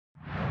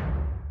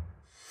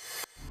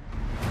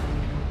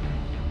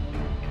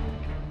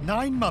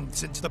9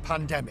 months into the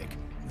pandemic,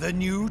 the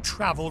new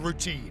travel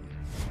routine.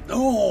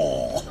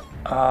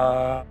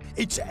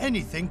 It's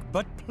anything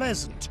but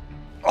pleasant.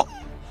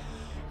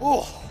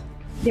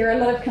 There are a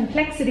lot of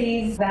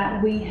complexities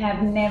that we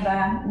have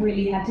never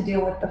really had to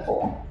deal with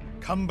before.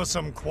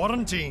 Cumbersome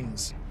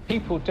quarantines.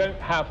 People don't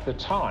have the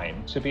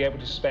time to be able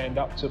to spend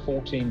up to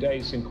 14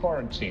 days in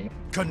quarantine.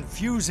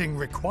 Confusing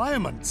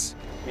requirements.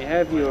 We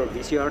have your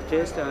PCR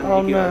test and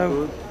if you are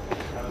good.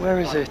 Where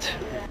is it?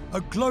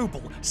 A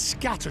global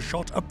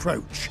scattershot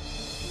approach.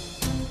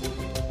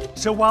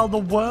 So while the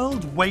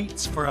world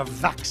waits for a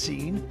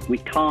vaccine, we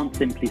can't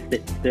simply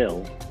sit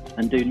still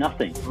and do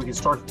nothing. We can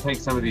start to take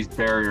some of these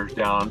barriers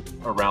down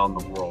around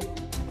the world.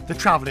 the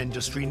travel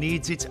industry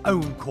needs its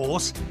own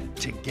course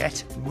to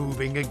get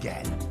moving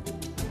again.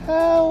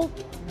 Help!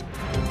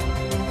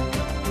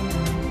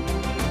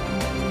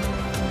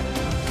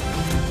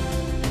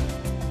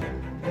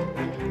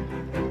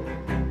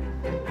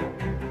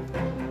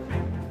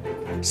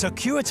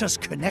 Circuitous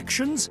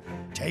connections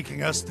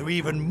taking us through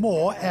even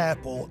more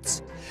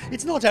airports.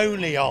 It's not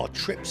only our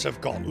trips have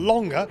got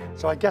longer,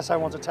 So I guess I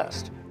want a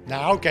test.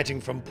 now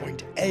getting from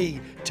point A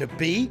to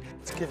B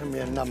It's given me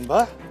a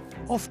number.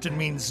 often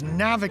means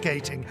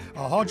navigating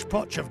a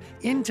hodgepodge of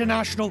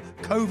international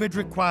COVID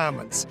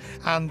requirements,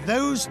 and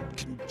those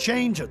can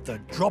change at the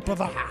drop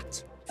of a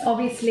hat.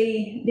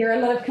 Obviously, there are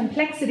a lot of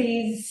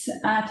complexities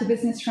to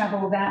business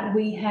travel that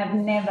we have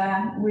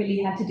never really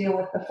had to deal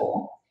with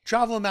before.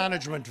 Travel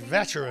management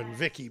veteran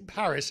Vicki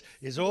Parris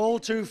is all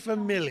too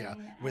familiar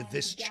with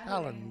this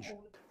challenge.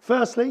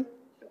 Firstly,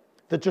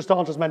 there just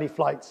aren't as many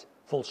flights,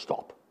 full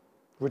stop.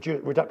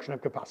 Reduction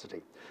of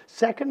capacity.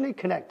 Secondly,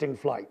 connecting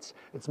flights.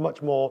 It's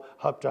much more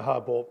hub to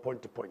hub or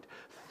point to point.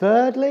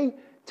 Thirdly,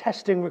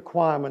 testing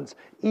requirements,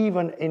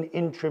 even in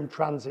interim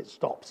transit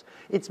stops.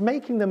 It's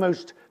making the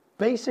most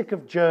basic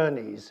of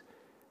journeys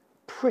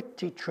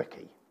pretty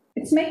tricky.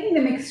 It's making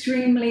them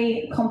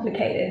extremely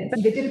complicated.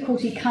 The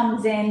difficulty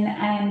comes in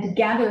and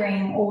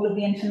gathering all of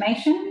the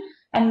information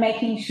and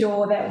making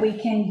sure that we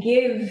can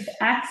give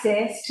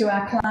access to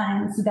our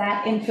clients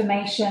that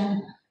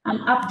information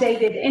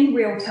updated in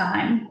real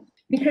time.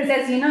 Because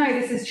as you know,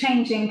 this is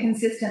changing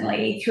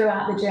consistently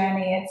throughout the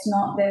journey. It's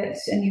not that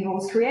a new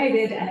rule is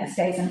created and it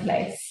stays in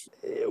place.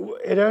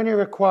 It only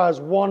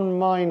requires one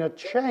minor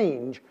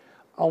change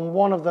on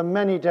one of the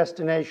many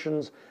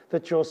destinations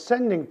that you're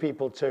sending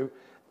people to,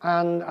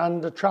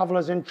 and the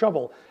traveller's in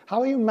trouble.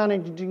 How are you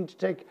managing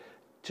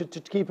to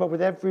keep up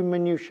with every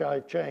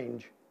minutiae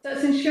change? So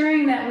it's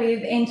ensuring that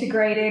we've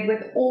integrated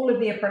with all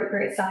of the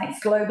appropriate sites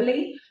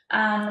globally,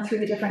 through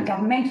the different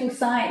governmental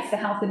sites, the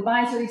health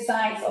advisory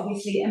sites,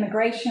 obviously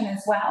immigration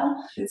as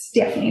well. It's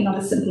definitely not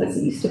as simple as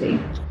it used to be.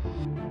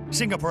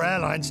 Singapore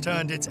Airlines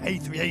turned its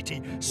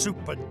A380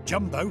 Super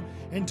Jumbo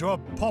into a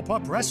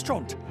pop-up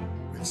restaurant,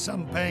 with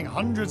some paying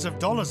hundreds of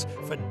dollars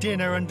for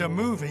dinner and a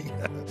movie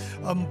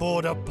on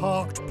board a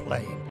parked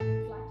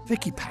plane.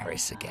 Vicki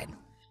Parris again.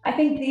 I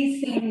think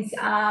these things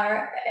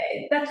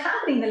they're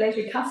targeting the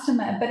leisure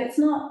customer, but it's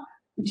not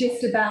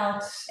just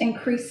about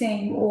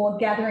increasing or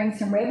gathering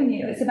some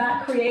revenue. It's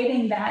about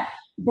creating that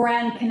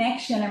brand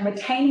connection and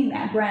retaining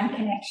that brand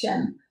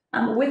connection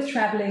with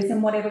travellers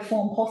in whatever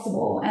form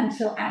possible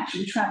until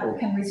actual travel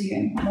can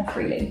resume more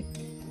freely.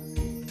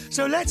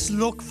 So let's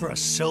look for a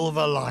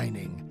silver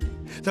lining.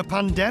 The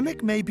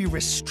pandemic may be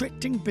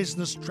restricting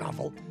business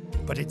travel,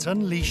 but it's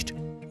unleashed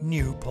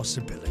new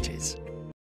possibilities.